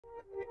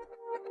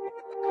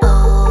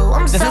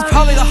This is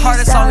probably the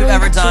hardest song we've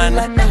ever done.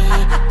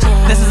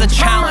 This is a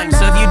challenge,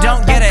 so if you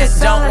don't get it,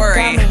 don't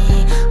worry.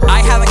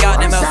 I haven't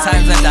gotten it most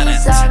times I've done it.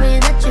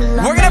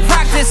 We're gonna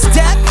practice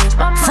step,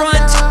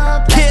 front,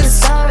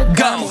 kiss,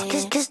 go.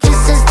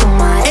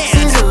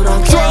 And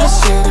throw,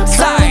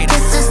 side,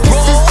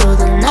 roll,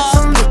 up,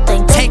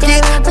 take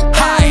it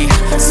high.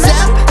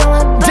 Step,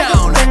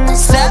 down,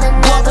 step,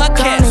 walk, a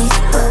kiss.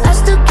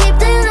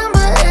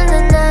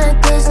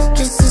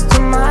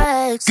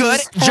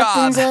 Good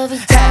job, head.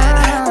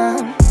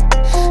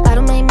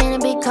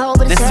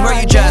 This is where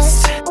you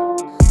just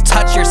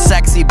touch your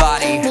sexy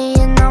body.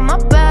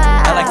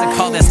 I like to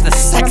call this the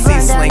sexy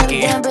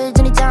slinky.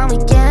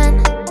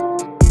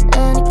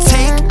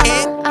 Take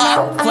it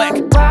up, flick.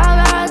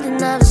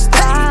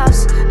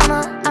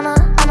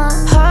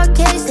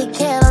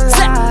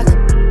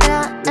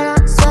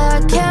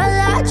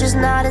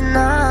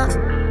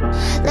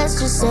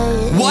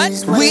 What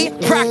we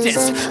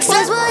practice.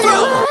 Step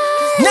through.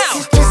 Now.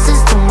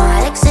 Kisses to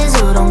my exes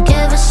who don't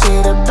give a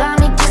shit about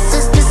me.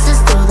 Kisses, kisses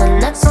to the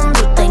next ones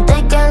who think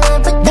they can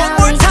live without me. One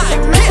more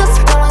time. Kiss.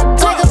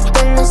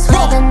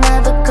 Roll. They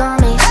never call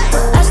me.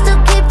 I still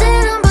keep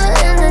their number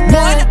in the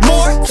night. One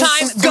more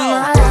time. Go.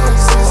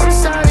 I'm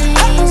sorry,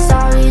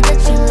 sorry that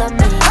you love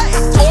me.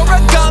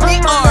 Origami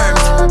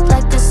arms.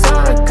 Like this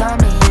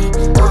origami.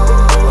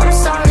 Oh, I'm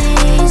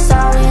sorry,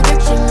 sorry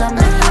that you love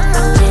me.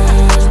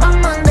 Change my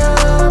mind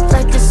up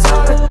like this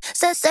origami.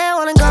 Say I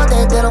wanna go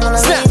there, they don't wanna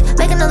leave.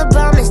 Make another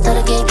promise that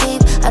I can't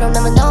keep. I don't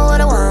ever know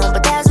what I want,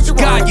 but that's what you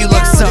want. God, you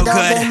look so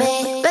good.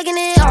 Making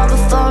it all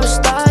before it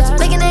starts.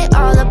 Making it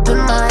all up in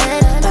my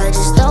head. I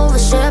just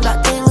overshare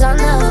about things I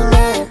never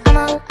meant. I'm a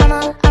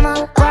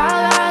wild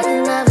ride that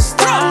never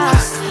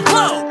stops.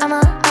 I'm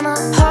a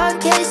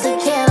hard case that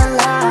can't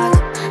unlock.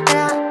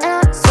 And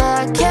I swear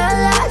I can't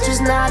lie,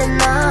 just not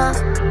enough.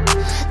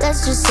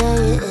 Let's just say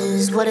it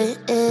is what it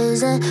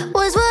is and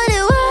was what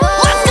it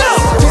was. Let's go!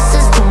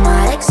 Kisses to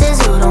my exes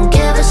who don't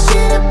give a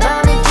shit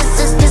about me.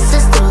 Kisses,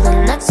 kisses to the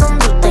next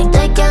ones who think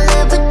they can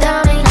live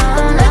without me.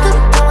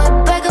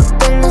 I'm back up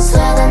in this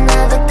way, they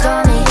never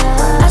call me.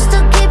 I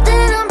still keep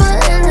their number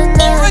in the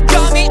night.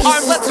 Origami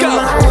arms, let's go. I'm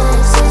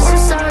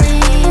sorry,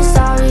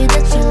 sorry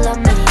that you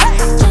love me.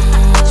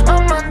 Change my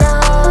mind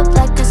up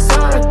like this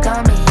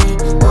origami.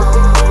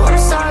 Oh, I'm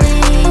sorry,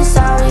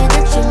 sorry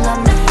that you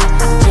love me.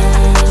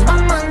 Change my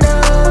mind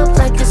up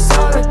like this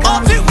origami.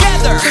 All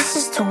together.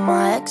 Kisses to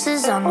my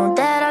exes, I know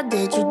that I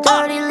did you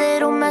dirty.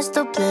 Little messed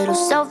up, little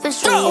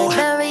selfish. We get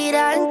married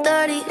out in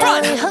 30.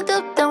 Run. We hooked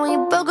up, then we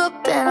broke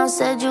up, and I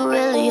said you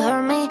really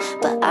hurt me.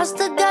 But I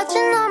still got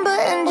your number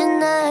and your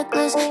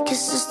necklace.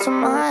 Kisses to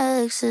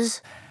my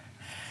exes.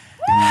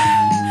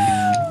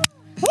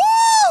 Woo!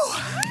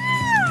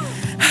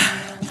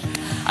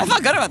 I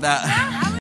felt good about that.